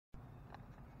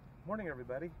Morning,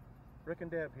 everybody. Rick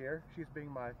and Deb here. She's being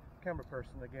my camera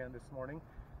person again this morning.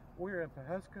 We're in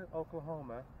Pawhuska,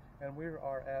 Oklahoma, and we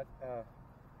are at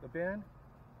the Ben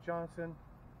Johnson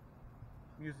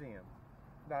Museum.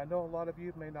 Now, I know a lot of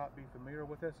you may not be familiar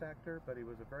with this actor, but he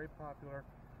was a very popular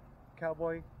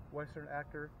cowboy western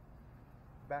actor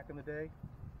back in the day.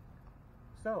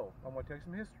 So, I'm going to tell you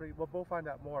some history. We'll find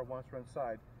out more once we're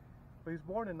inside. But he was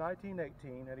born in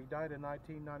 1918 and he died in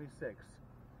 1996.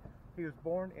 He was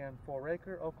born in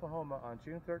Foraker, Oklahoma on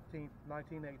June 13,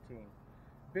 1918.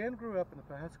 Ben grew up in the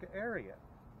Pawhuska area,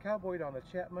 cowboyed on the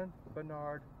Chapman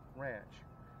Bernard Ranch.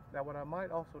 Now, what I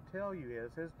might also tell you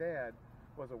is his dad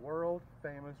was a world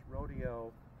famous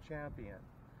rodeo champion.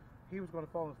 He was going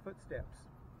to follow in his footsteps,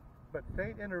 but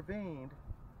fate intervened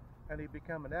and he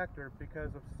became an actor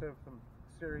because of some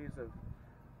series of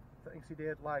things he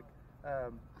did, like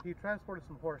he transported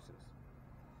some horses.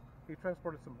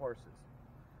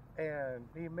 And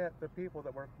he met the people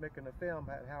that were making the film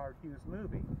at Howard Hughes'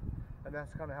 movie, and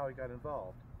that's kind of how he got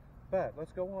involved. But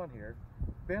let's go on here.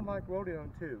 Ben liked rodeo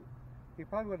too. He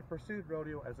probably would have pursued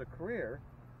rodeo as a career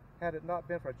had it not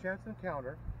been for a chance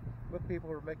encounter with people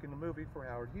who were making the movie for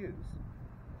Howard Hughes.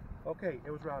 Okay,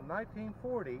 it was around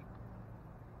 1940,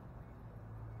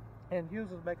 and Hughes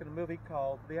was making a movie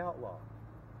called The Outlaw.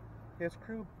 His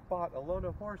crew bought a load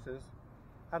of horses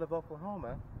out of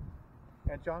Oklahoma,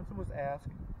 and Johnson was asked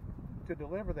to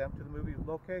deliver them to the movie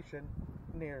location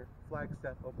near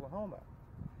Flagstaff, Oklahoma.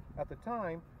 At the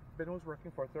time, Ben was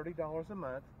working for $30 a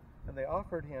month, and they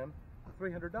offered him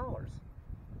 $300.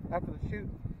 After the shoot,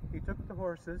 he took the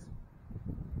horses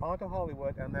onto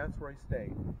Hollywood, and that's where he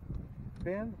stayed.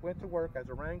 Ben went to work as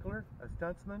a wrangler, a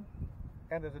stuntsman,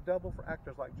 and as a double for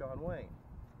actors like John Wayne.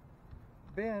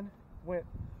 Ben went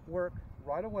work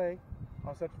right away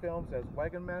on such films as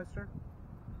Wagon Master,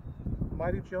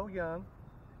 Mighty Joe Young,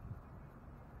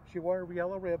 She Wore a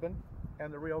Yellow Ribbon,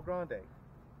 and The Rio Grande.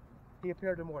 He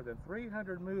appeared in more than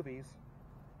 300 movies,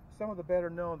 some of the better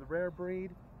known, The Rare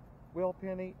Breed, Will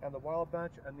Penny, and The Wild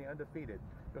Bunch, and The Undefeated.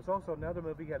 There's also another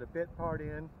movie he had a bit part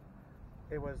in.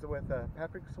 It was with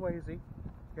Patrick Swayze.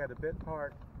 He had a bit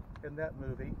part in that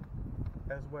movie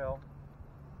as well.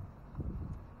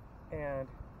 And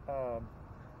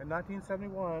in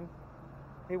 1971,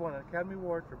 he won an Academy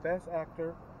Award for Best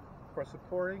Actor for a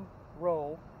supporting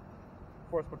role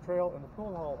for his portrayal in The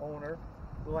Pool Hall Owner,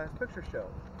 The Last Picture Show.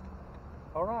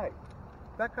 All right,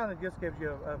 that kind of just gives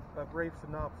you a brief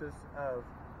synopsis of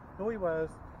who he was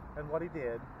and what he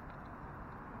did.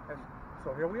 And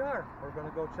so here we are. We're going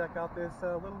to go check out this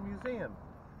little museum.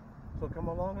 So come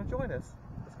along and join us.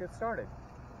 Let's get started.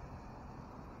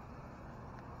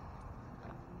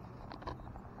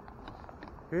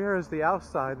 Here is the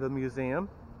outside of the museum.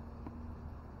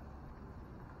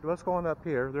 Let's go on up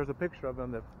here. There's a picture of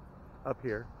him up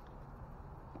here.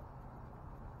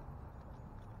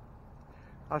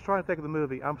 I was trying to think of the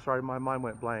movie. I'm sorry, my mind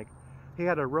went blank. He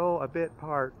had a bit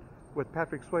part with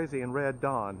Patrick Swayze in Red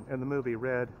Dawn, in the movie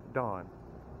Red Dawn.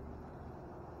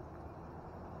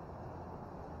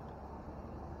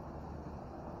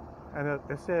 And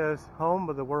it says, home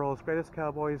of the world's greatest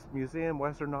cowboys, museum,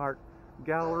 western art,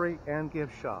 gallery, and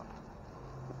gift shop.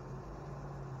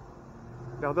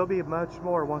 Now, there'll be much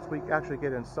more once we actually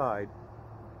get inside.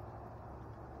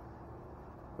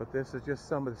 But this is just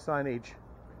some of the signage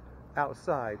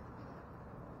outside.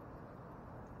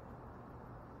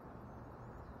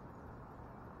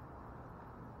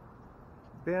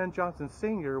 Ben Johnson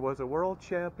Sr. was a world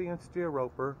champion steer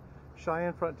roper,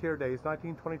 Cheyenne Frontier Days,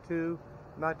 1922,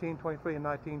 1923, and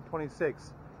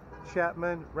 1926.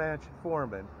 Chapman Ranch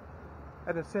foreman.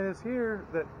 And it says here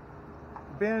that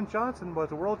Ben Johnson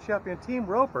was a world champion team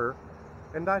roper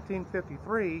in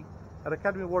 1953, an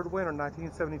Academy Award winner in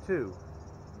 1972.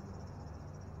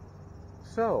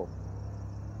 So,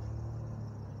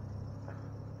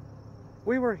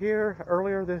 we were here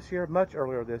earlier this year, much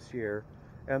earlier this year,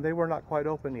 and they were not quite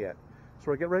open yet. So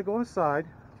we're getting ready to go inside,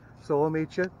 so we'll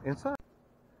meet you inside.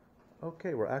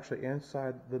 Okay, we're actually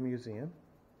inside the museum.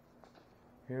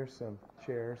 Here's some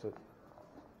chairs, a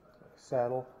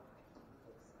saddle.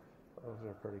 Those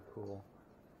are pretty cool.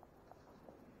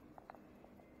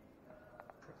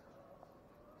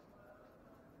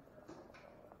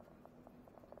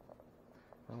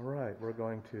 All right, we're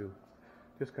going to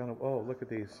just kind of, oh, look at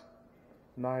these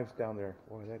knives down there.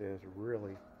 Boy, that is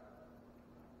really,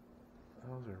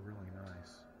 those are really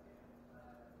nice.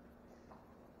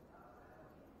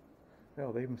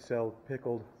 Oh, they even sell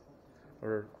pickled,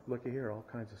 or looky here, all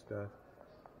kinds of stuff.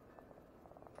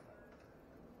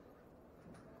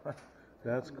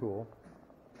 That's cool.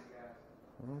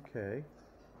 Okay.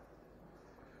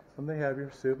 And they have your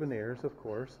souvenirs, of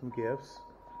course, and gifts,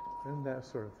 and that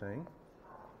sort of thing.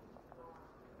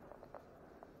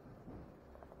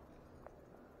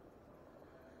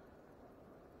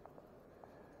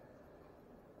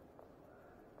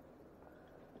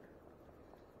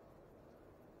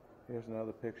 Here's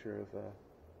another picture of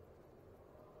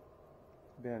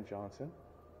Ben Johnson.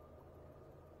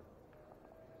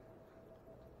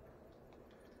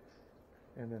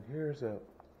 And then here's a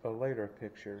later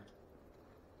picture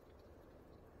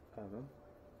of him.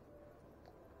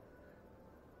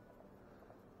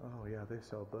 Oh yeah, they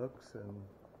sell books and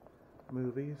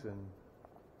movies and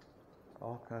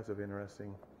all kinds of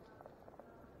interesting .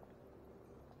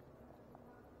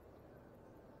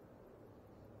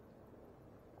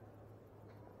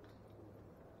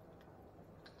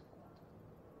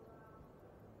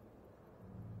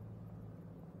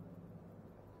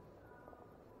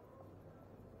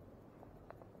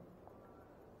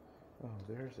 Oh,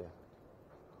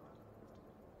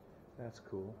 that's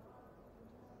cool.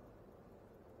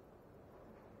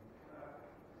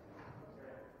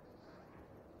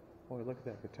 Boy, look at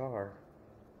that guitar.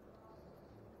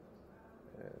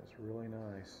 It's really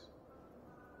nice.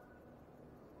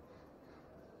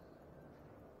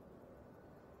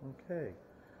 Okay,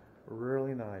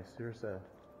 really nice. There's a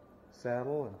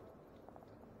saddle and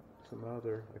some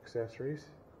other accessories.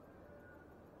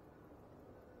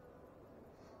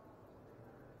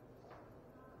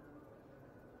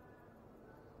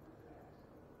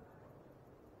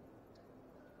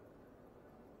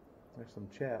 There's some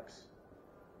chaps.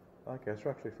 Like it's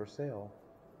actually for sale.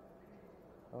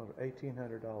 Oh,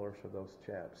 $1,800 for those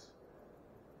chaps.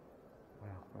 Wow,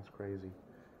 that's crazy.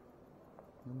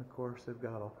 And of course, they've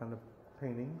got all kinds of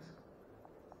paintings.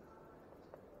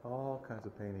 All kinds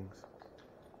of paintings.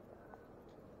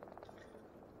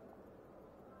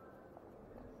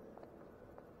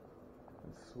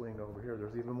 Let's swing over here.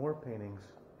 There's even more paintings.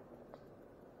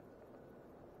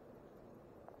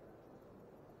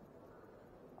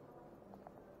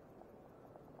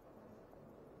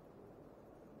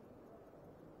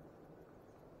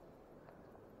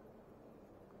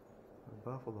 A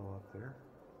buffalo up there.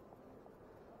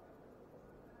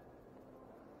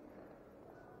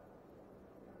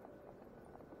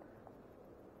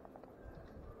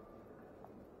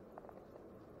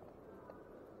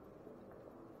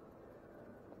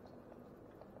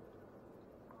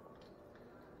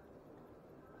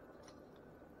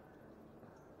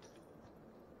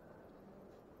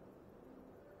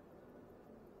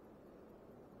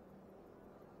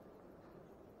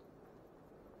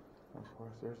 Of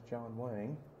course, there's John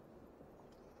Wayne.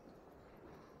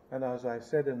 And as I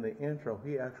said in the intro,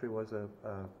 he actually was a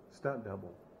stunt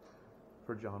double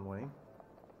for John Wayne.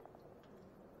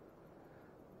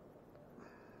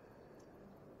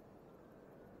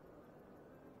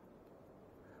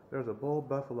 There's a bull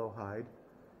buffalo hide,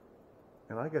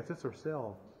 and I guess it's for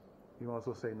sale. You might as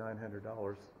well say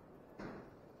 $900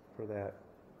 for that.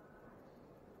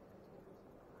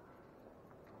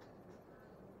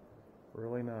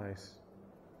 Really nice.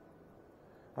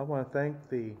 I want to thank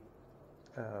the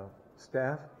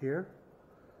staff here,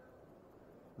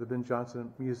 the Ben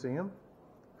Johnson Museum,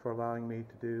 for allowing me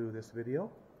to do this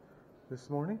video this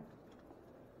morning.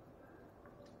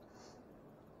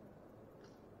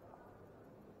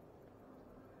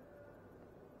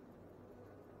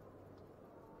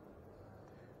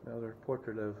 Another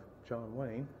portrait of John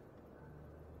Wayne.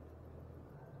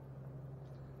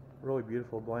 Really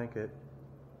beautiful blanket.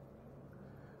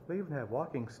 They even have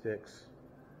walking sticks.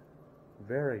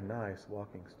 Very nice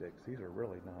walking sticks. These are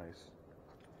really nice.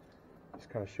 Just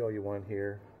kind of show you one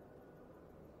here.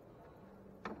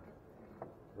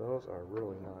 Those are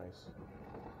really nice.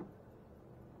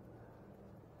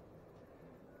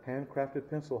 Handcrafted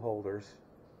pencil holders.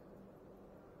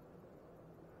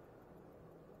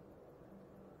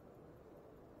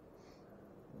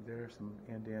 There's some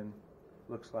Indian,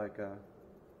 looks like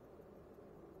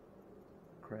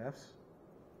crafts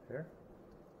there.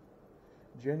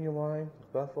 Genuine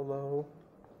buffalo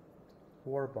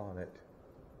war bonnet.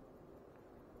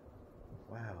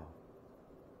 Wow.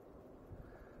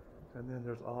 And then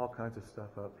there's all kinds of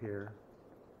stuff up here.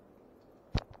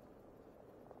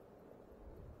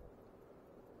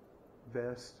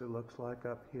 Vest, it looks like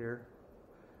up here.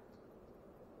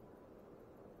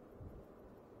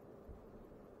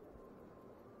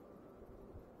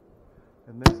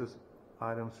 And this is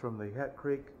items from the Hat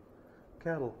Creek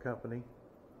Cattle Company.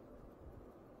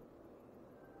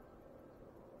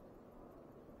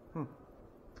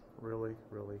 Really,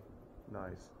 really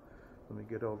nice. Let me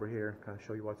get over here and kind of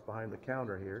show you what's behind the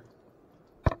counter here.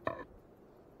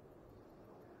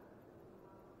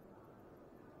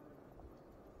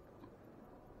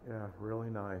 Yeah, really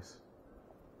nice.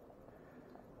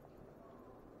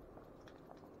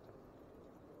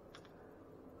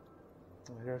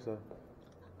 There's some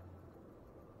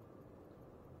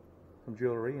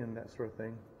jewelry and that sort of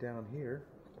thing down here.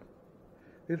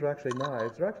 These are actually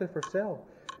knives. They're actually for sale.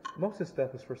 Most of this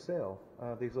stuff is for sale.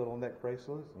 These little neck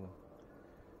bracelets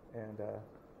and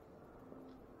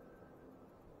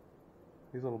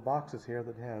these little boxes here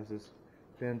that has this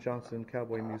Ben Johnson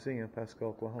Cowboy Museum, Pawhuska,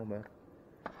 Oklahoma.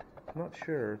 I'm not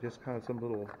sure, just kind of some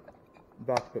little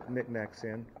box to put knickknacks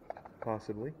in,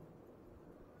 possibly.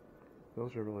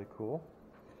 Those are really cool.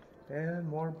 And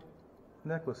more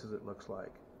necklaces, it looks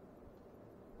like.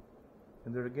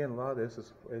 And there again, a lot of this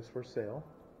is for sale.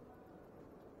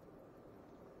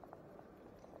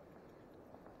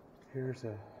 Here's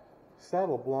a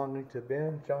saddle belonging to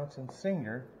Ben Johnson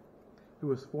Sr., who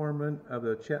was foreman of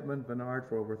the Chapman Barnard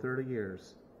for over 30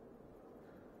 years.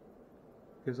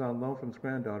 He was on loan from his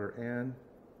granddaughter, Anne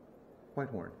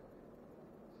Whitehorn.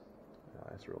 Oh,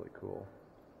 that's really cool.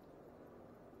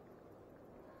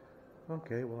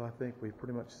 Okay, well, I think we've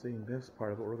pretty much seen this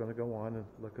part of it. We're going to go on and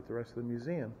look at the rest of the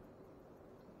museum.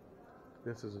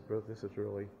 This is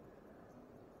really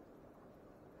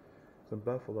some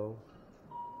buffalo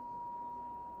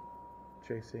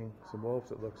chasing some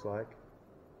wolves, it looks like.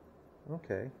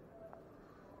 Okay.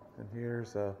 And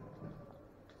here's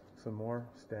some more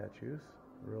statues.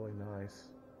 Really nice.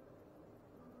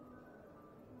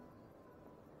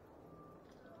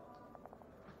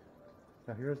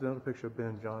 Now here's another picture of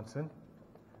Ben Johnson.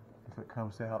 If it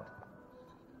comes out,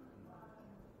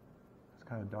 it's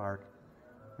kind of dark.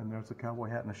 And there's a cowboy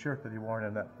hat and a shirt that he wore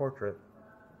in that portrait,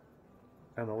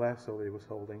 and the lasso that he was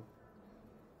holding.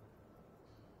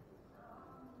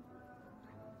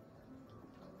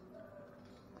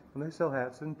 And they sell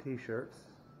hats and t-shirts.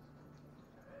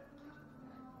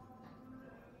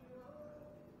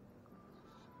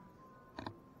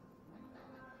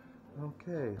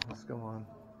 Okay, let's go on.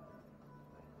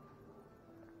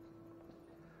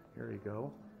 Here you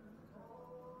go.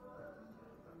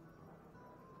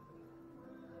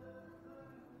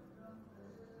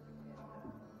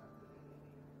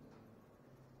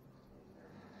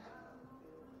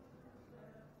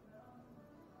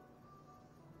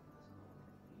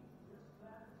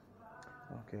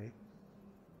 Okay. Okay,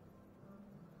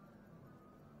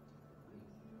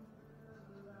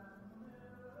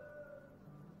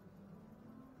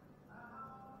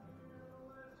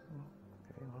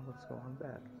 well, let's go on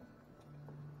back.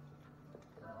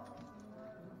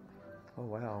 Oh,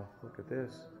 wow, look at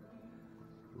this.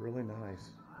 Really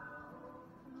nice.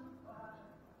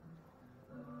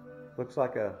 Looks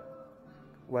like a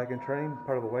wagon train,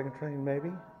 part of a wagon train,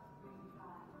 maybe.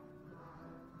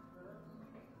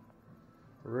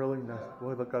 Really nice.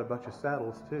 Boy, look, got a bunch of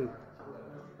saddles too.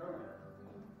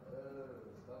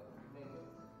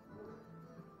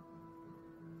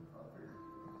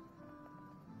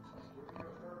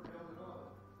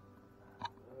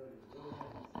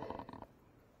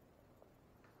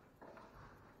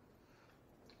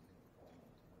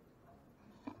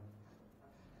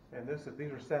 And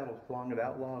these are saddles belonging to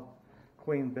outlaw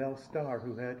Queen Belle Starr,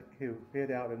 who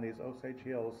hid out in these Osage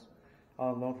Hills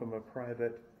on loan from a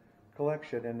private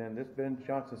collection. And then this Ben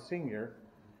Johnson Sr.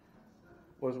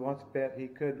 was once bet he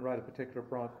couldn't ride a particular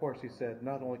bronc horse. He said,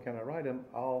 not only can I ride him,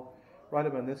 I'll ride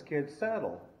him in this kid's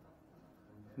saddle.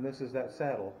 And this is that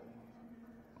saddle.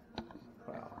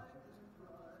 Wow.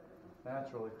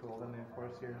 That's really cool. And then, of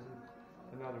course, here's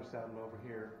another saddle over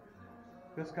here.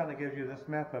 This kind of gives you, this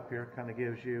map up here kind of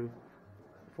gives you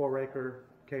 4 Acre,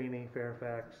 Caney,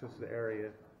 Fairfax. This is the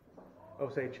area,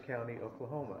 Osage County,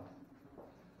 Oklahoma.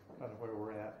 Kind of where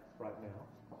we're at right now.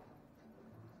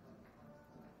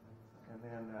 And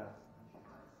then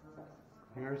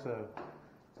here's a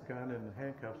gun and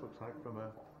handcuffs, looks like from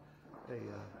a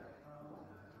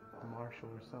marshal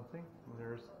or something. And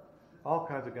there's all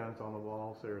kinds of guns on the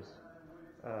walls. There's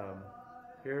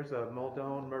here's a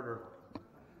Muldoon murder.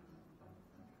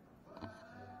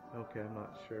 Okay, I'm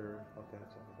not sure what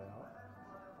that's all about.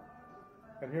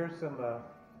 And here's some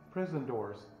prison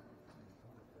doors.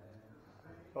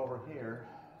 Over here,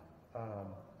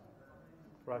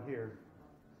 right here,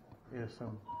 is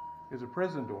a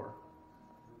prison door.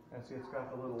 And see, it's got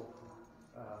the little,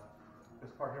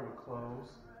 this part here would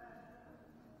close.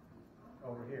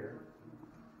 Over here,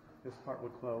 this part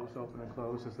would close, open and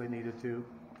close as they needed to,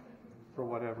 for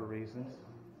whatever reasons.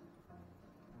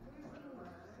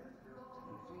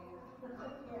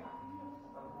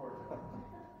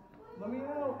 Let me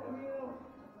out, let me out.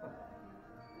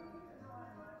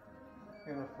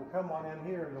 And if we'll come on in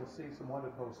here, you'll see some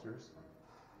wanted posters.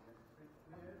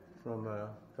 from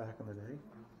back in the day.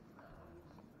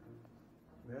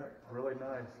 Yeah, really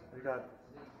nice. They got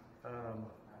a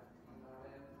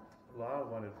lot of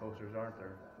wanted posters, aren't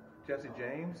there? Jesse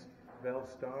James, Belle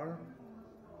Starr,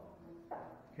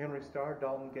 Henry Starr,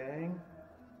 Dalton Gang.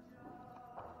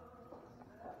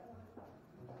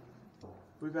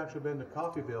 We've actually been to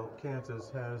Coffeyville,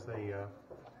 Kansas. Has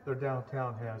their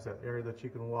downtown has that area that you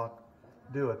can walk,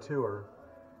 do a tour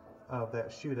of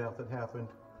that shootout that happened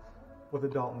with the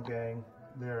Dalton Gang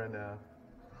there in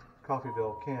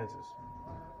Coffeyville, Kansas.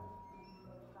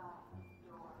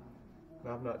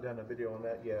 Now, I've not done a video on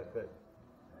that yet, but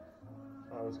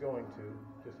I was going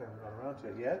to, just haven't got around to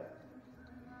it yet.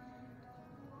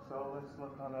 So let's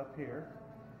look on up here.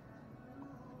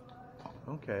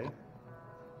 Okay.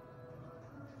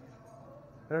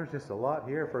 There's just a lot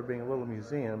here for being a little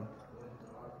museum.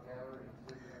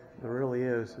 There really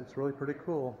is. It's really pretty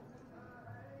cool.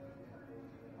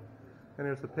 And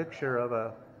there's a picture of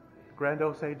a Grand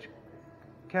Osage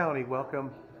County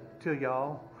welcome to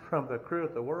y'all from the crew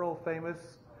at the world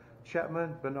famous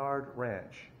Chapman Bernard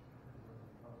Ranch.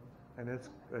 And it's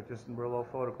just a real old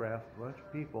photograph, a bunch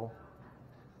of people.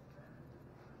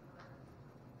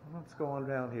 Let's go on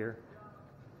down here.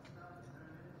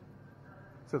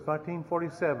 Since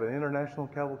 1947, International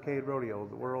Cavalcade Rodeo,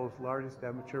 the world's largest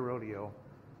amateur rodeo.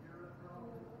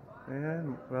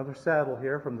 And another saddle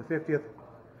here from the 50th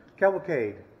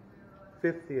Cavalcade,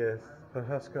 50th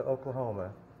Pawhuska,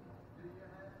 Oklahoma.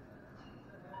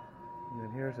 And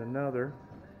then here's another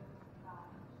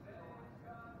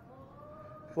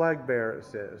flag bearer, it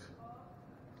says.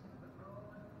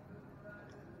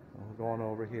 We're going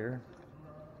over here.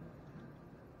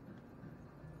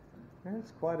 And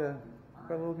it's quite a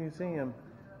little museum.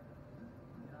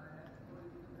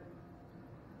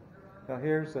 Now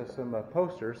here's some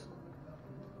posters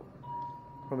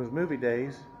from his movie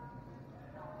days.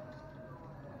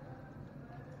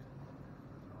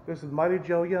 This is Mighty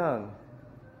Joe Young.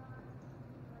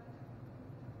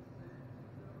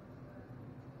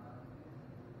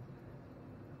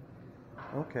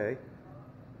 Okay.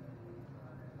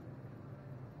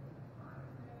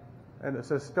 And it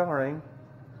says starring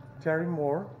Terry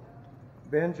Moore,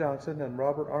 Ben Johnson, and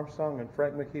Robert Armstrong, and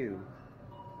Frank McHugh.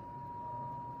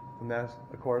 And that's,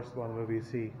 of course, one of the movies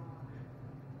he...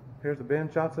 Here's the Ben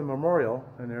Johnson Memorial,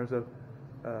 and there's a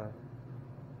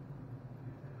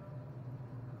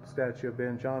statue of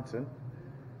Ben Johnson.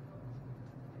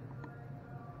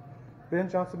 Ben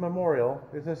Johnson Memorial,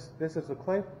 this is a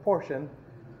clay portion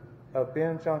of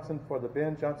Ben Johnson for the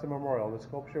Ben Johnson Memorial. The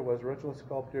sculpture was originally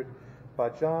sculptured by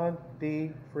John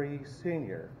D. Free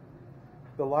Sr.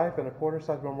 The life and a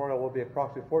quarter-size memorial will be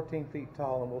approximately 14 feet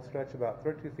tall and will stretch about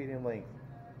 32 feet in length.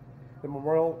 The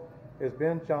memorial is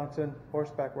Ben Johnson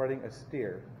horseback roping a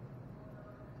steer.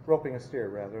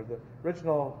 The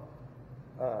original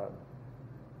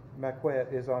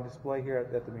maquette is on display here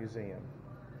at the museum.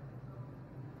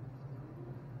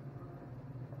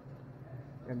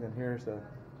 And then here's it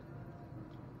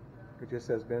just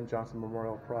says Ben Johnson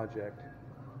Memorial Project.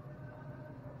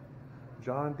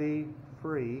 John D.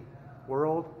 Free,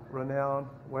 world-renowned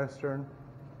Western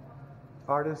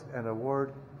artist and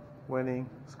award-winning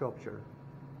sculptor.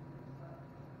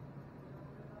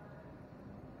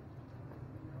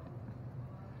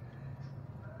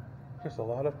 Just a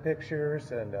lot of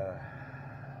pictures and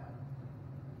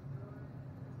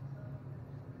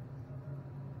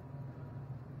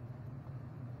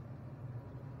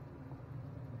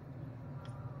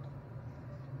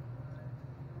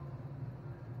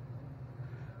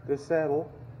this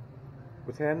saddle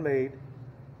was handmade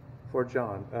for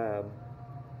John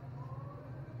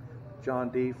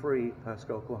D. Free, Pawhuska,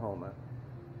 Oklahoma.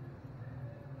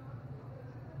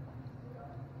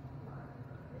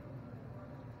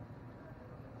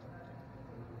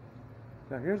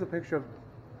 Now here's a picture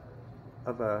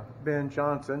of Ben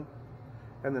Johnson,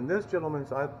 and then this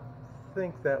gentleman's, I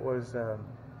think that was, oh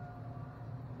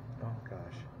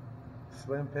gosh,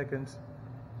 Slim Pickens,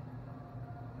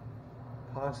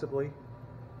 possibly.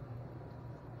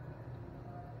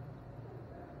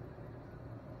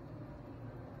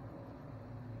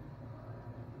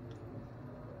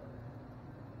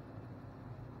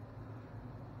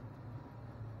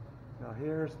 Now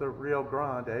here's the Rio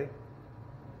Grande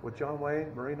with John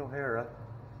Wayne, Maureen O'Hara,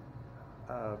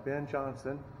 Ben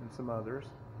Johnson, and some others.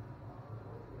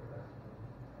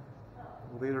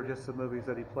 These are just some movies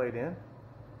that he played in.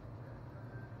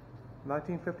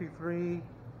 1953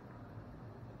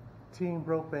 Team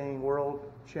Roping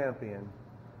World Champion,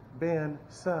 Ben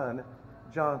Son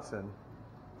Johnson.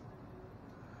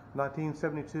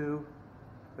 1972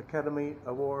 Academy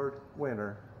Award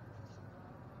winner.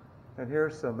 And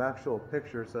here's some actual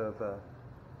pictures of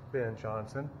Ben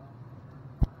Johnson.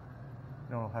 I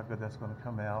don't know how good that's going to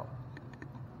come out.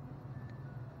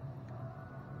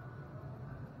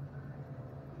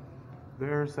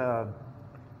 There's a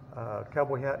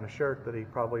cowboy hat and a shirt that he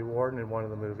probably wore in one of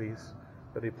the movies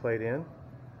that he played in.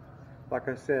 Like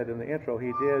I said in the intro,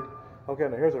 he did. Okay,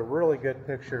 now here's a really good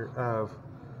picture of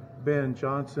Ben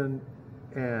Johnson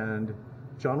and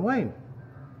John Wayne.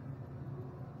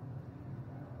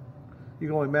 You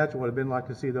can only imagine what it would have been like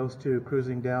to see those two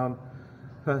cruising down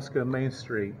Pawhuska Main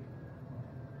Street.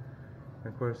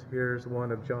 And of course, here's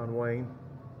one of John Wayne,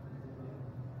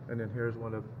 and then here's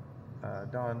one of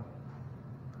Don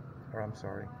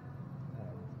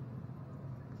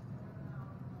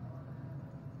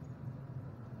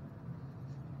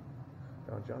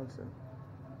Johnson.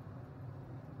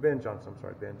 Ben Johnson,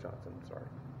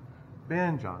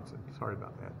 Ben Johnson, sorry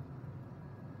about that.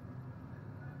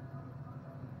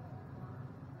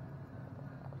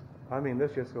 I mean,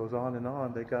 this just goes on and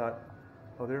on. They got,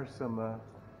 there's some, look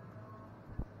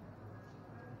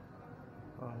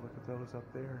at those up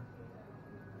there.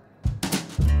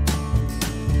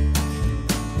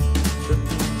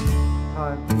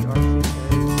 Time the RCA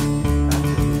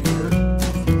active here,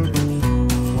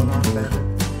 One Arm Bandit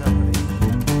Company.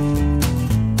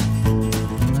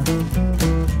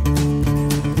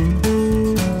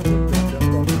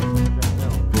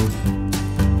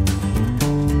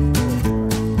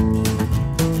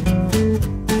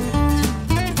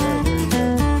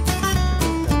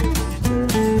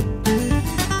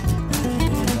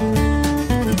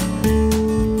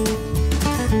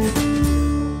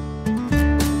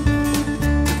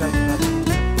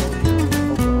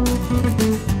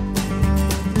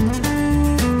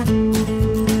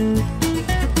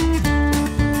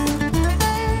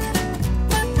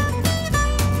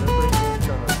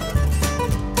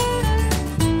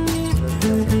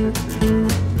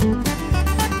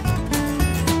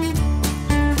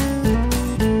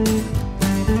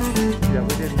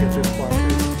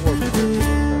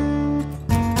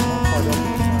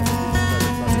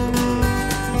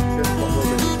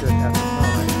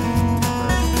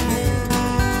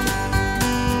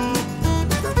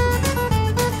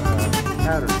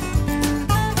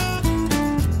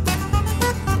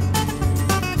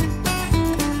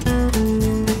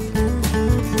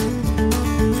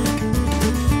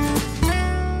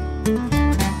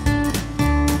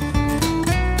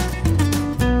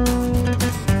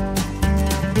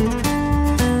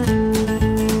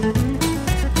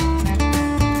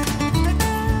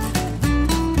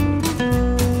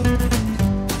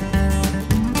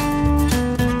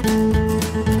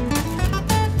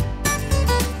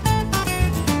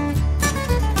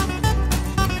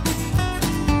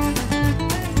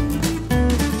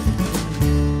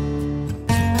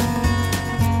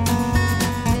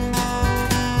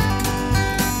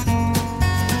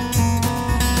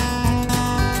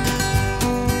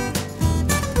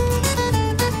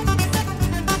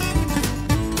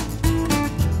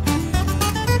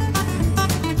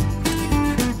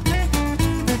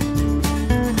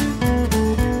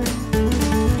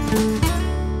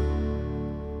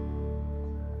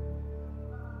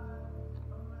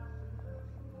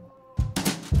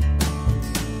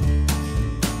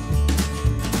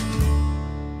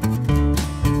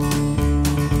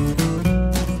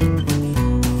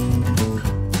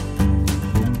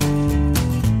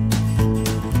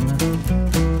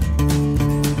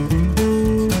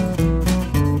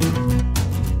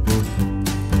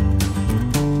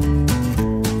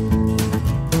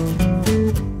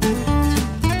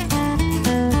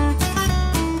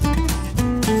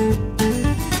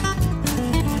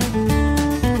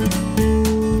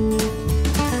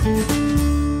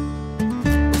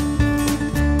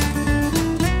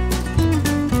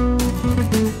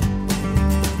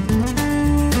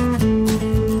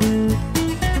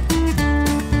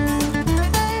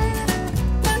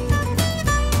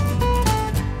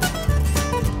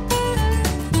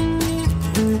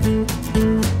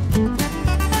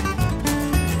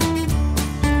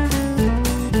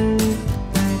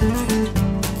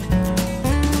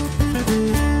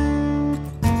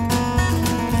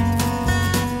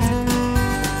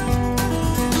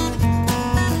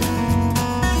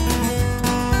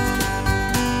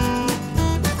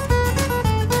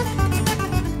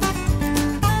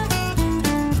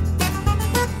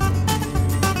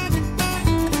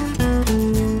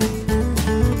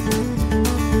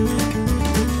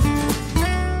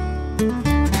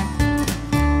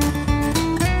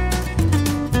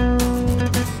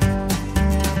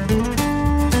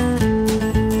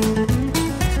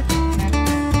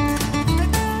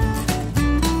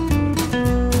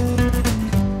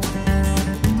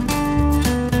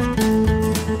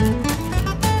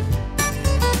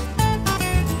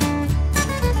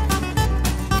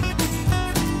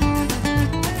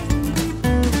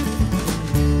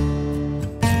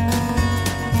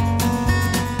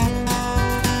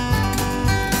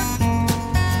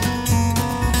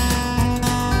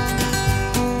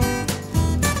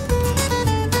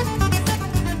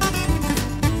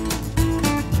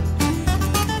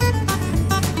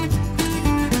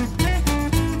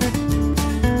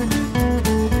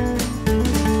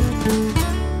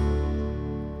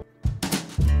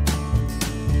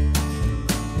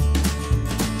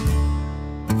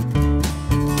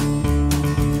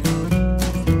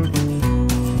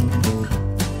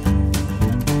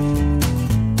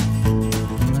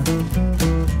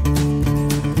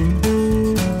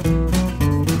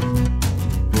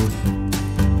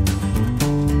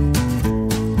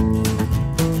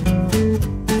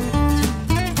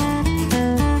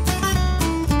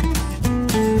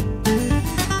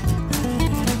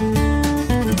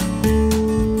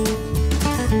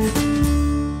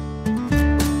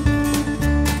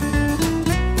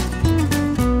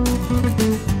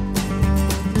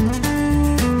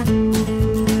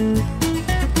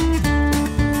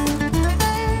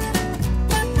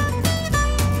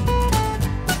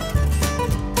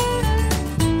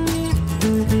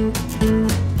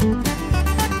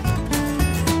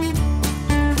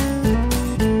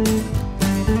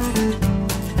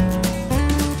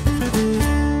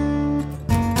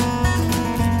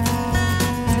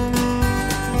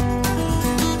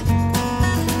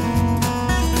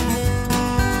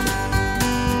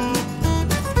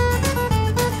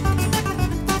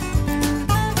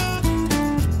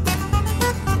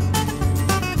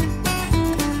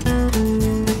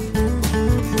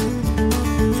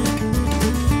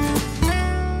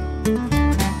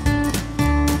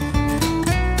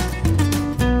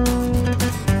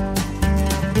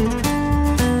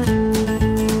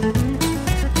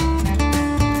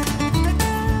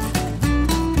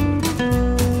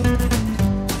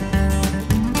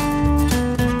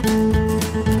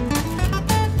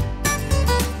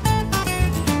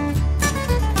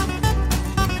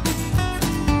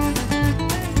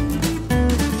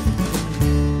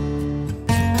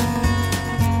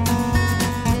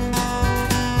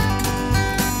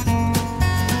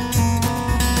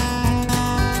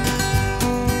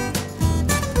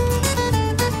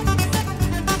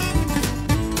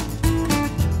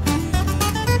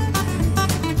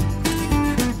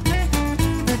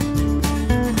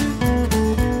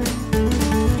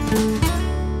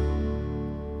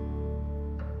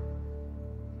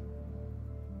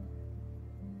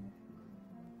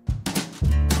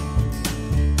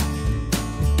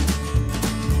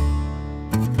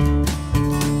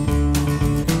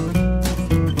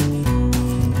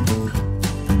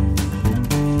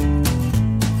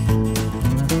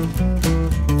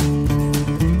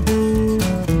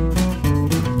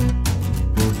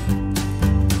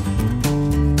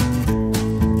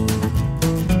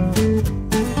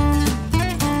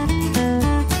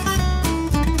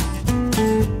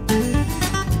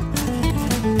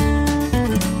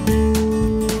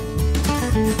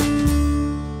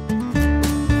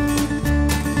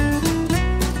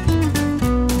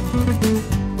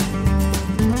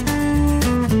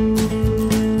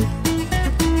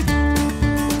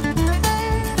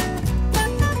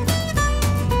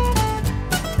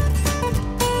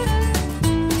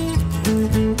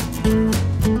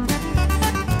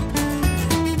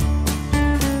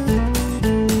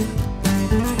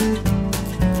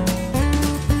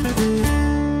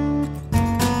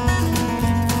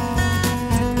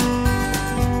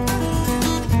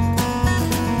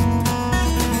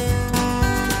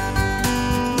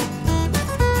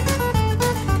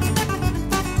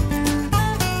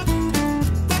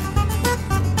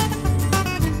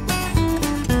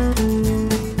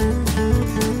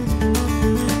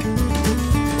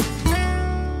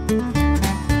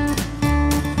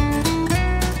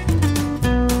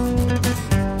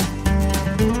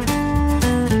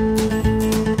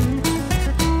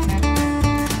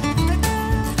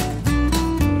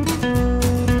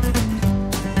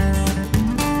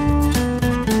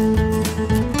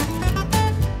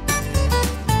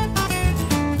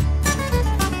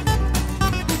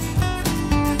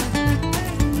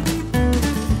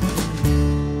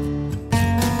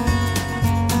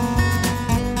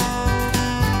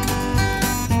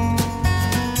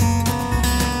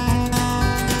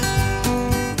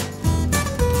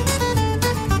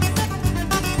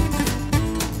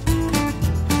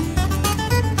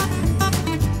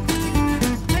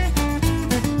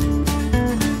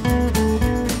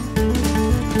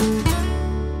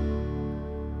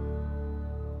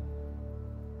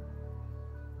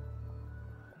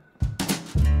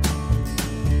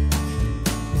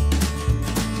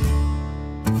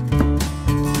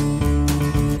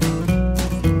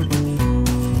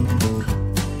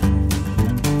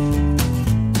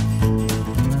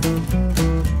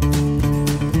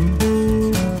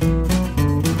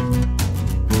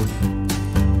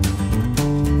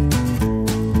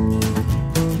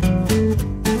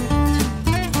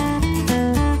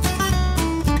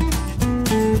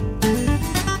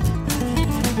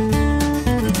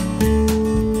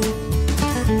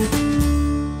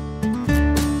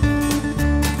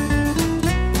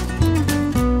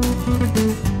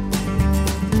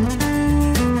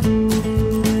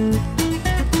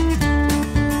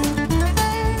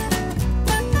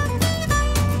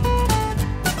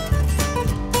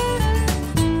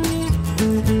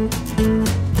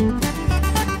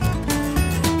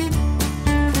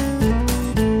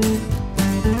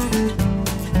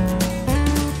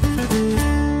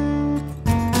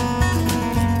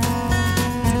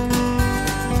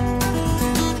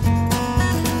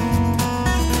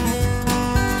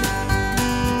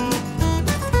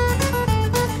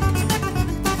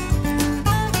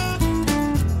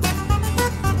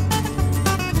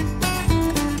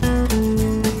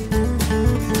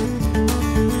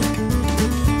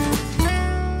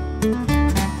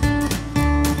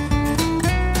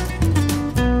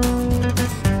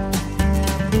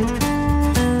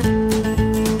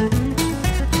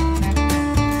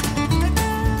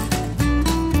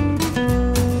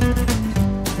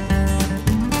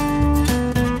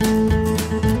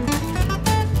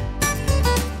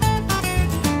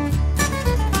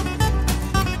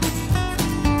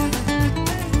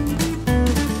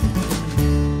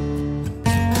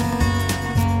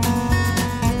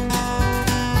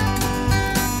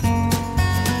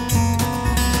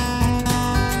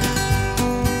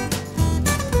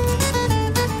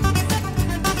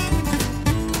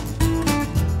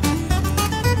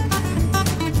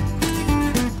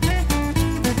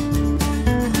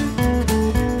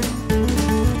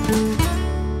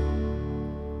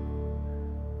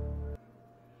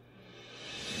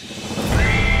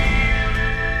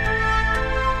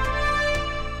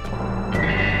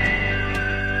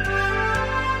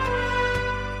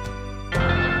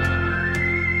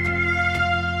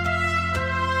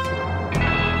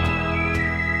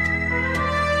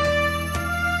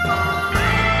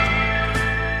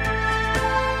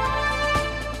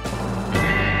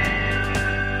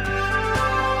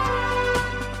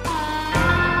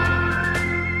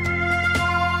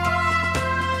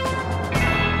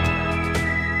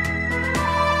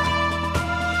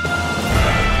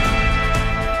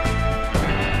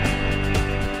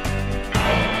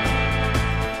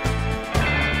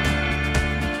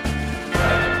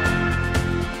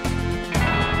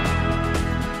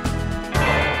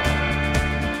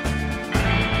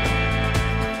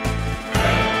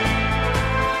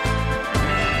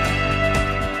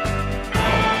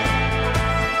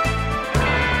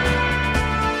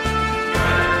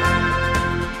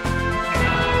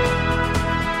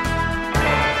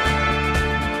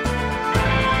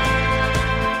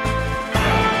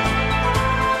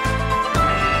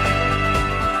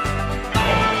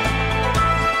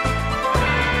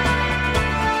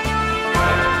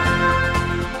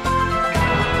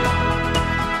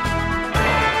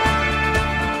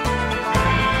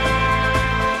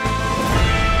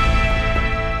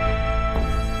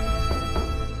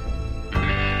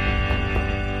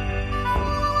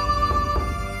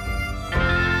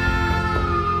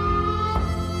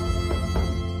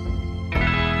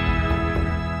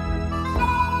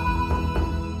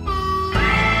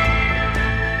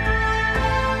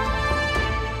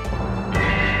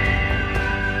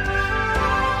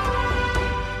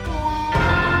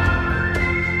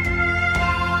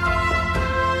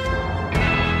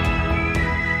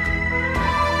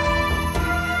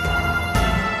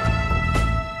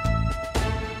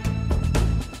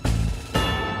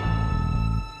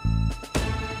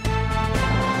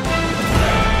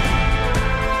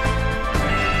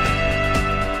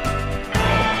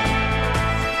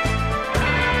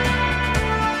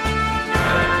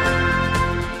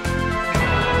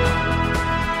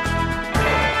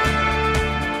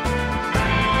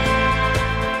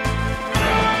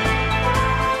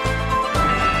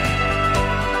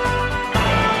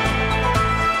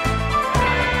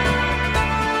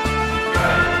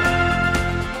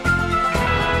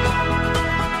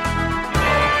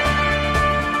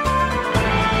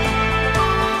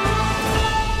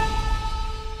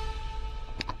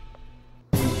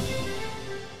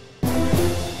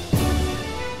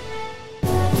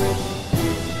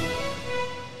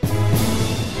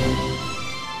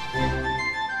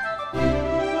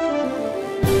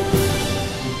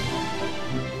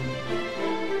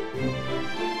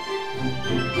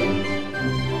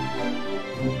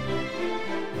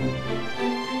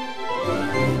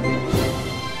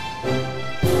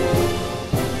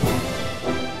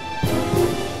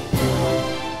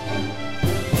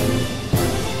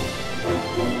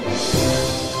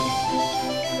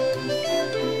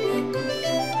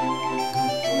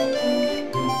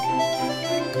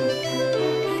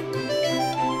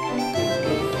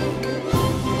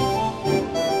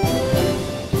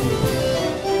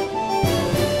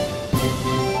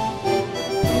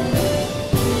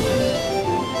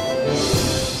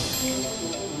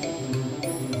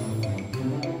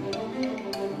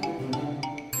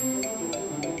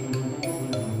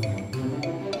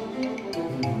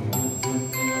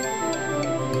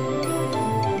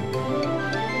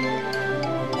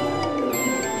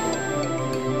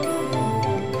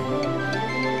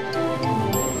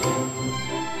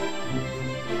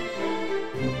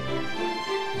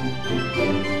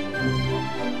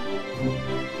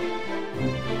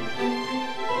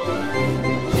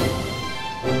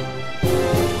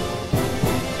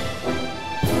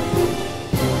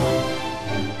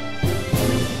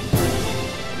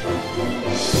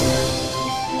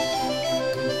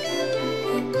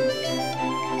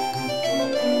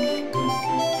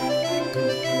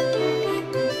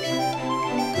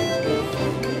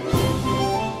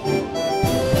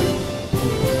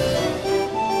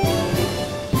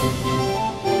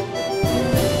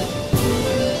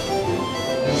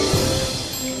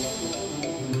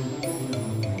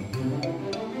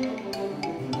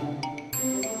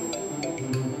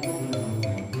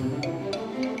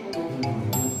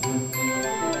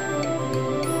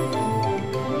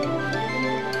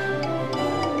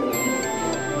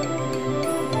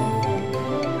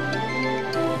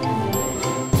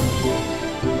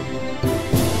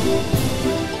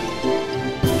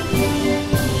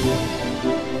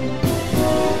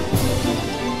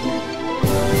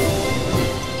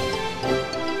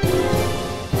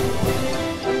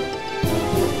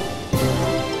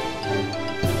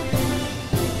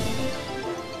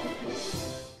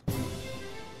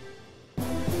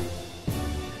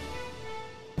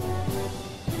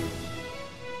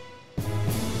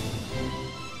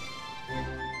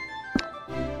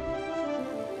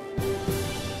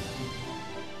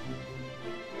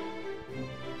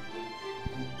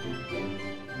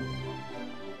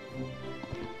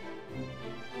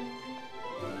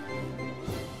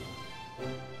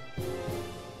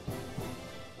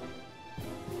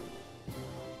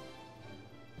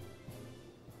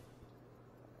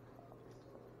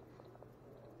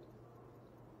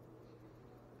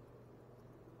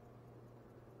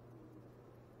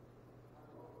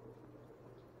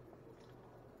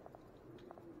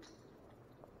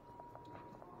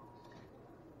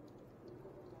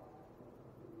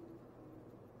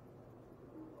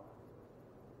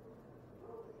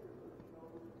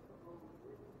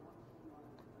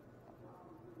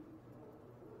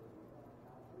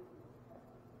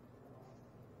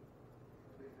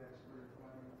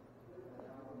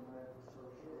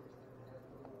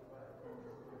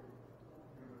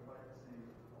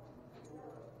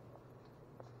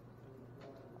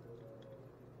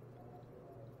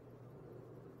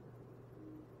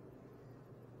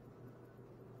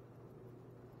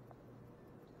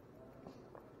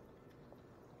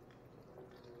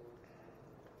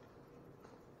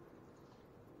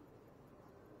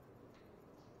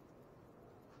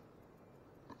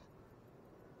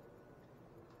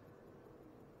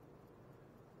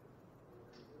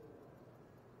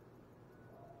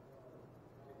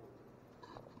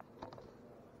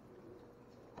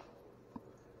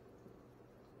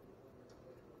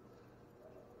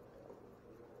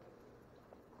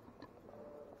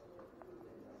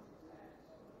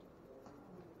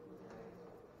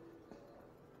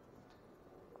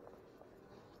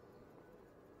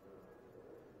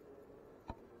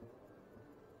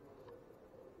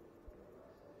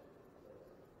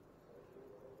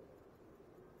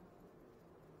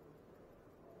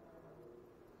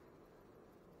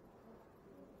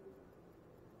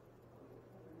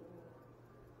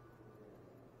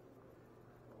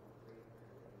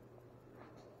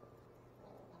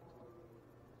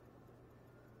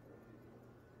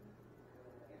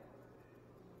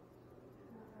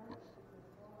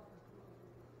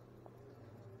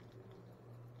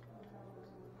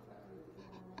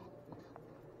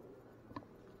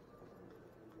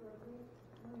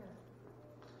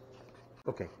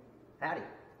 Okay. Howdy,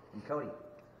 I'm Cody.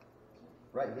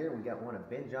 Right here we got one of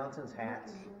Ben Johnson's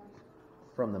hats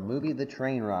from the movie The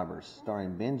Train Robbers,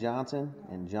 starring Ben Johnson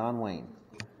and John Wayne.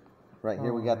 Right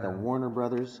here we got the Warner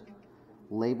Brothers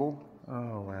label.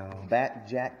 Oh, wow. Bat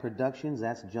Jack Productions,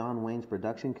 that's John Wayne's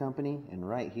production company. And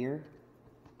right here,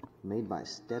 made by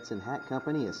Stetson Hat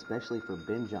Company, especially for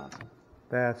Ben Johnson.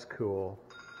 That's cool.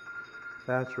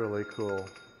 That's really cool.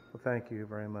 Well, thank you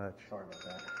very much. Sorry about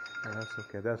that. Oh, that's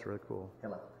okay. That's really cool.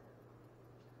 Hello.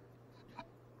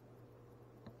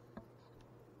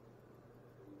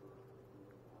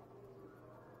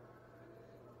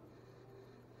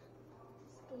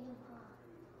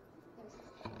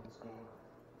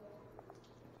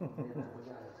 We got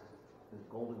this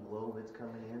Golden Globe that's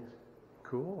coming in.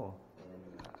 Cool.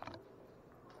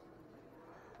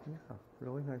 And, yeah,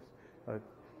 really nice. I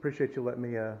appreciate you letting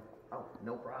me oh,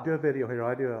 no problem. do a video here.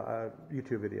 I do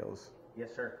YouTube videos.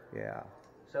 Yes, sir. Yeah.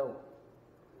 So,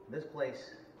 this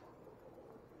place,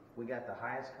 we got the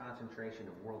highest concentration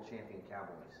of world champion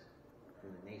cowboys in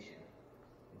the nation,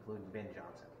 including Ben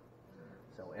Johnson.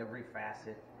 So every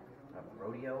facet of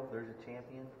rodeo, there's a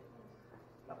champion.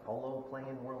 A polo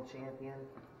playing world champion.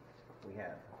 We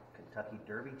have Kentucky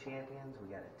Derby champions. We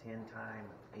got a 10-time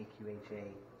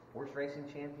AQHA horse racing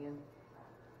champion.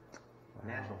 Wow.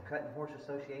 National Cutting Horse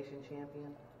Association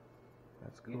champion.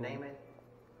 That's cool. You name it,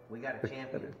 we got a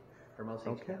champion from Osage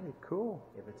Okay, County. cool.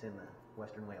 If it's in the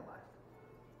Western way of life.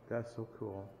 That's so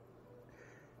cool.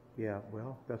 Yeah,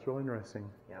 well, that's really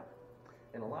interesting. Yeah.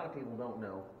 And a lot of people don't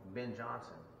know Ben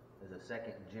Johnson is a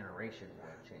second generation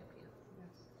world champion.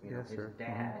 You know, Yes, his sir.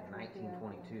 dad in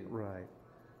 1922 Right.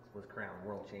 was crowned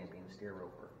world champion steer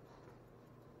roper.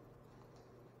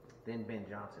 Then Ben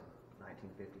Johnson,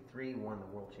 1953, won the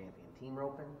world champion team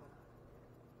roping.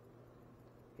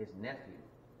 His nephew,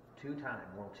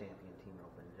 two-time world champion team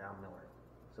roping, John Miller.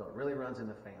 So it really runs in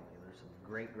the family. There's some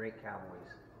great, great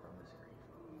cowboys from this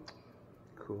area.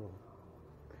 Cool.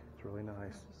 It's really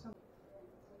nice.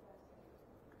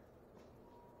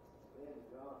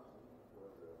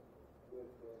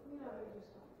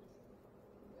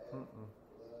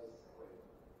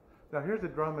 Now here's the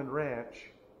Drummond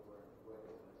Ranch.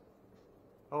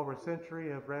 Over a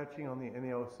century of ranching in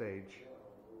the Osage.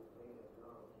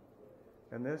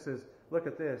 And this is, look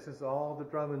at this, this is all the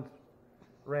Drummond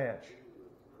Ranch.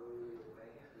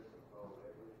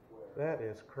 That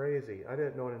is crazy. I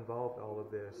didn't know it involved all of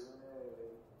this.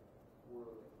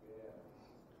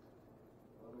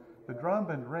 The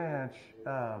Drummond Ranch,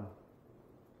 the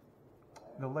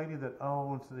lady that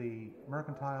owns the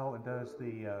mercantile and does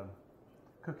the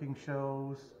cooking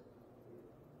shows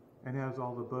and has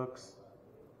all the books,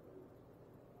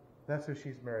 that's who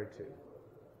she's married to.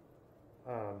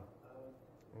 Oh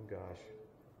gosh,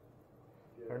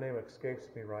 her name escapes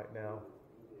me right now.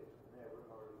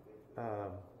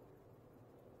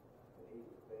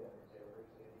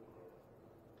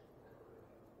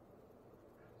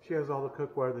 She has all the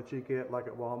cookware that you get like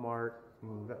at Walmart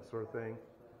and that sort of thing.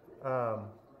 Oh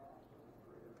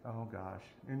gosh.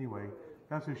 Anyway,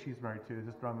 that's who she's married to,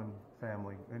 this Drummond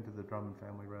family, into the Drummond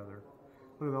family rather.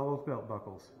 Look at all those belt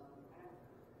buckles.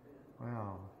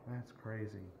 Wow, that's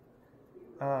crazy.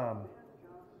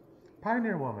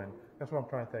 Pioneer Woman, that's what I'm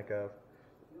trying to think of.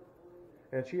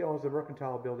 And she owns the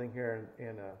mercantile building here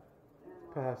in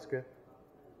Pawhuska.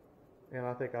 And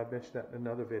I think I mentioned that in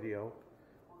another video.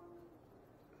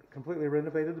 Completely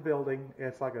renovated the building.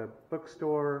 It's like a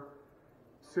bookstore,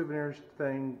 souvenirs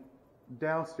thing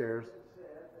downstairs.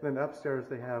 Then upstairs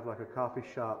they have like a coffee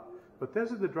shop. But this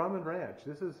is the Drummond Ranch.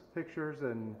 This is pictures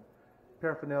and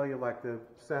paraphernalia like the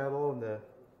saddle and the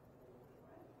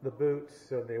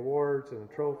boots and the awards and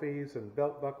the trophies and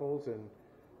belt buckles and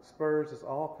spurs. This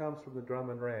all comes from the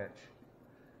Drummond Ranch.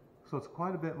 So it's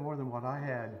quite a bit more than what I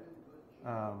had,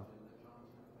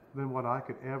 than what I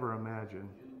could ever imagine.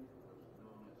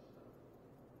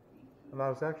 And I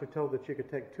was actually told that you could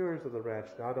take tours of the ranch.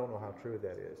 Now, I don't know how true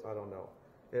that is. I don't know.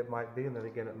 It might be, and then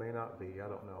again, it may not be. I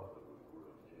don't know.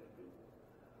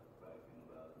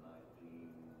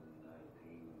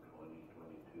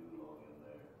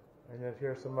 And then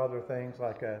here's some other things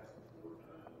like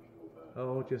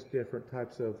just different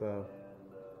types of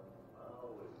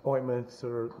ointments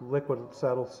or liquid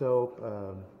saddle soap,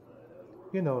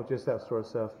 you know, just that sort of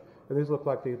stuff. And these look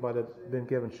like these might have been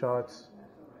given shots,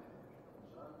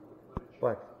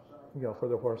 like, you know, for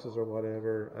the horses or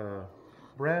whatever.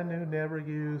 Brand new, never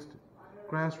used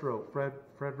grass rope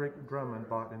Frederick Drummond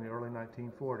bought in the early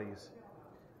 1940s.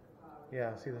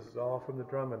 Yeah, see, this is all from the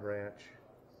Drummond Ranch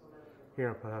here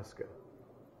in Pawhuska.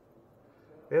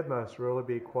 It must really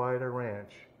be quite a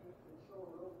ranch.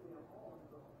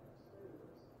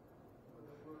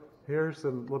 Here's a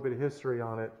little bit of history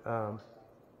on it.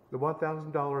 The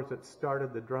 $1,000 that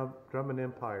started the Drummond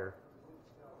Empire.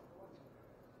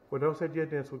 When Osage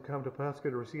Indians would come to Pawhuska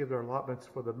to receive their allotments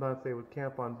for the month, they would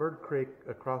camp on Bird Creek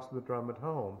across from the Drummond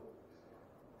home.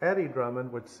 Addie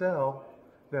Drummond would sell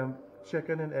them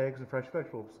chicken and eggs and fresh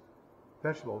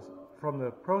vegetables. From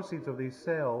the proceeds of these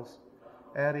sales,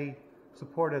 Addie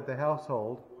supported the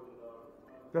household,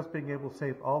 just being able to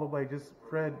save all the wages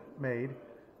Fred made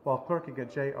while clerking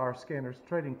at J.R. Skinner's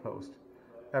trading post.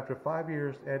 After 5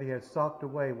 years, Addie had socked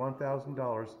away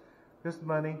 $1,000. This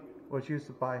money was used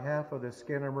to buy half of the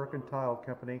Skinner Mercantile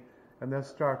Company and thus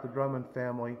start the Drummond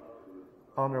family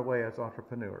on their way as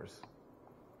entrepreneurs.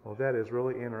 Well, that is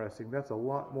really interesting. That's a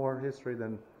lot more history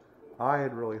than I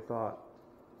had really thought.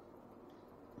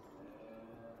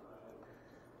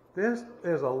 This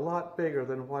is a lot bigger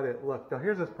than what it looked. Now,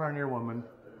 here's this pioneer woman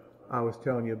I was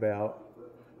telling you about.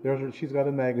 She's got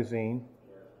a magazine.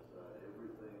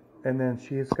 And then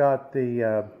she's got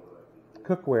the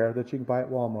cookware that you can buy at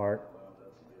Walmart.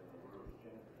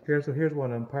 Here's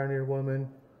one of them. Pioneer woman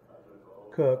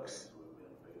cooks.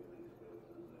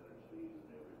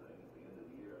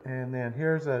 And then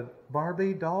here's a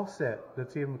Barbie doll set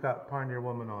that's even got Pioneer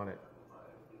Woman on it.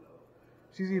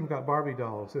 She's even got Barbie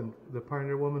dolls in the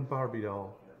Pioneer Woman Barbie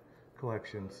doll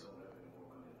collections.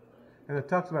 And it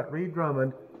talks about Reed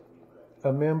Drummond,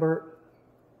 a member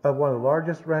of one of the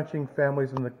largest ranching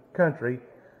families in the country.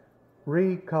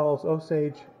 Reed calls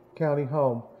Osage County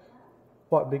home.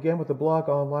 What began with a blog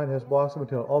online has blossomed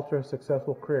into an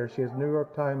ultra-successful career. She is a New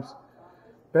York Times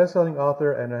best-selling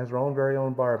author and has her own very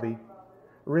own Barbie.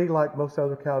 Reed, like most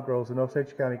other cowgirls in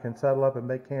Osage County, can saddle up and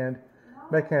make hand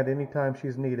anytime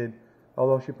she's needed,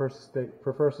 although she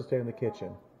prefers to stay in the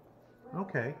kitchen.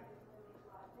 Okay.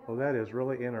 Well, that is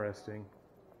really interesting.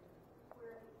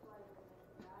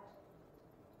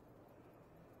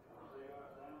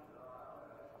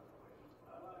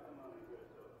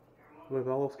 With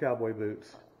all those cowboy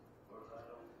boots.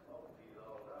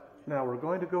 Now we're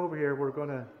going to go over here. We're going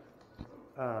to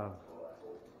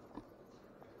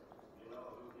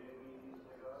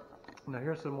now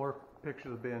here's some more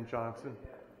pictures of Ben Johnson.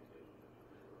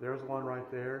 There's one right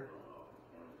there,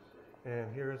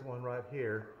 and here's one right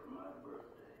here.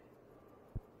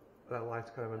 That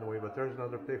light's kind of in the way, but there's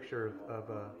another picture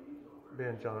of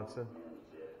Ben Johnson,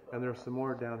 and there's some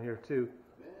more down here too.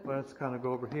 Let's kind of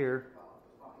go over here.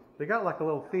 They got like a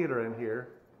little theater in here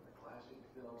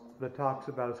that talks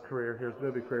about his career, his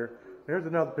movie career. Here's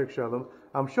another picture of him.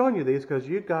 I'm showing you these because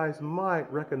you guys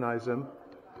might recognize him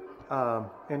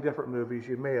in different movies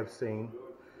you may have seen.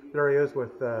 There he is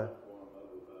with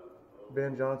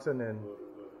Ben Johnson and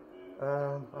I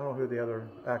don't know who the other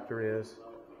actor is.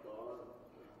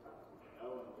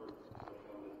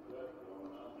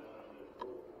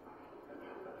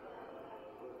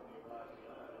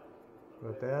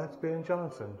 But that's Ben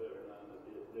Johnson.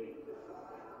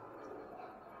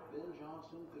 Ben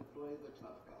Johnson could play the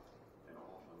tough guy, and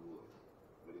often would,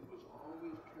 but he was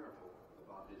always careful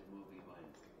about his movie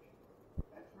language.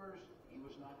 At first, he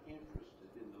was not interested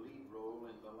in the lead role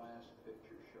in The Last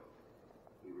Picture Show.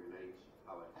 He relates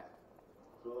how it happened.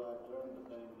 So I turned the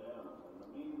thing down. In the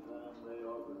meantime, they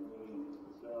offered me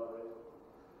the salary,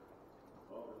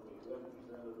 offered me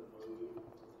 7% of the movie,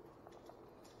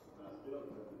 and I still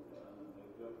turned it down, and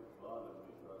they kept bothering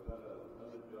me. So I got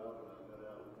another job, and I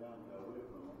got out of town, got away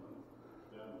from them, and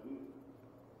down to Houston.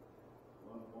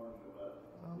 One morning about...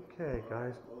 Okay,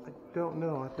 guys, I don't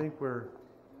know. I think we're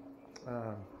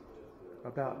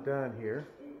about done here.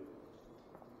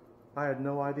 I had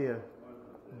no idea.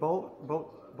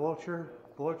 Blocher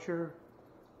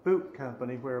Boot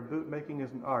Company, where boot making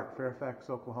is an art, Fairfax,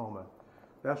 Oklahoma.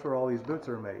 That's where all these boots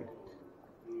are made.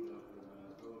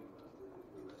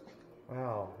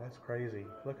 Wow, that's crazy.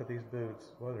 Look at these boots.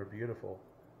 Well, they're beautiful.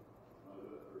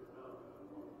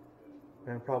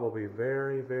 And probably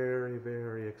very, very,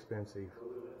 very expensive.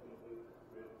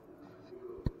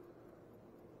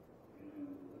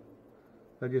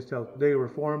 I just tell they were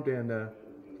formed and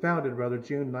founded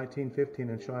June 1915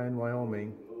 in Cheyenne,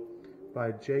 Wyoming,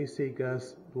 by J.C.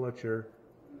 Gus Blocher.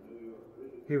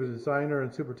 He was a designer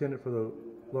and superintendent for the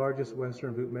largest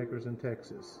Western boot makers in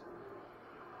Texas.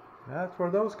 That's where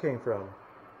those came from.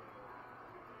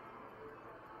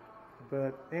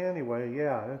 But anyway,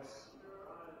 yeah, it's...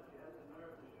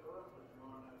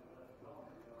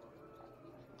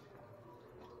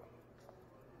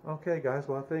 Okay, guys,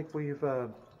 well, I think we've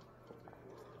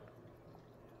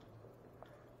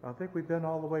been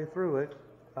all the way through it.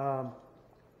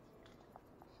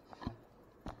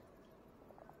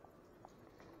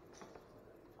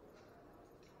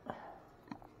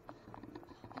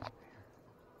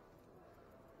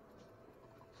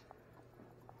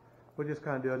 we'll just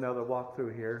kind of do another walk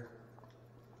through here.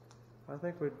 I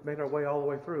think we've made our way all the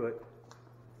way through it.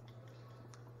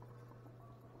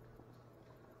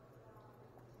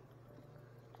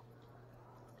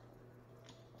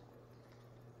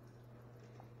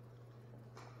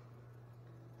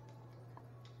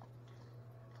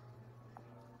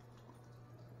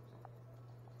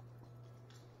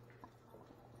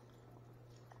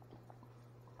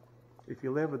 If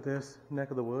you live in this neck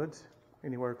of the woods,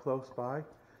 anywhere close by,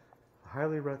 I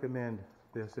highly recommend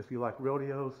this. If you like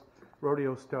rodeos,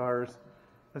 rodeo stars,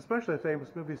 especially a famous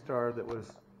movie star that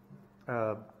was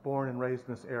born and raised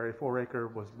in this area.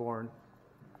 Foraker was born,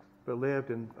 but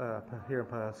lived in here in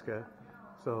Pawhuska.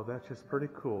 So that's just pretty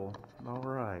cool. All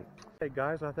right. Hey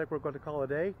guys, I think we're going to call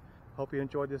it a day. Hope you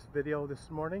enjoyed this video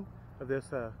this morning of this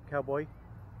Cowboy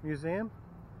Museum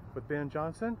with Ben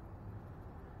Johnson.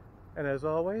 And as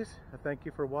always, I thank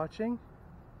you for watching.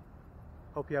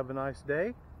 Hope you have a nice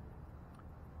day.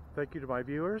 Thank you to my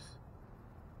viewers.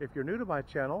 If you're new to my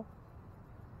channel,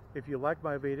 if you like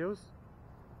my videos,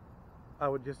 I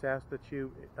would just ask that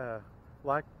you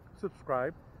like,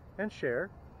 subscribe, and share.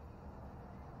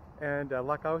 And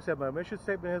like I always said, my mission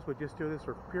statement is we just do this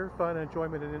for pure fun,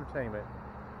 enjoyment, and entertainment.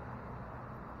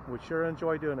 We sure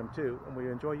enjoy doing them too, and we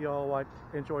enjoy you all like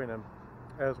enjoying them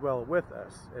as well with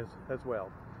us as well.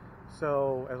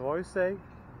 So, as I always say,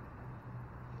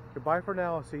 goodbye for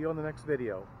now. I'll see you on the next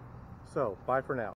video. So, bye for now.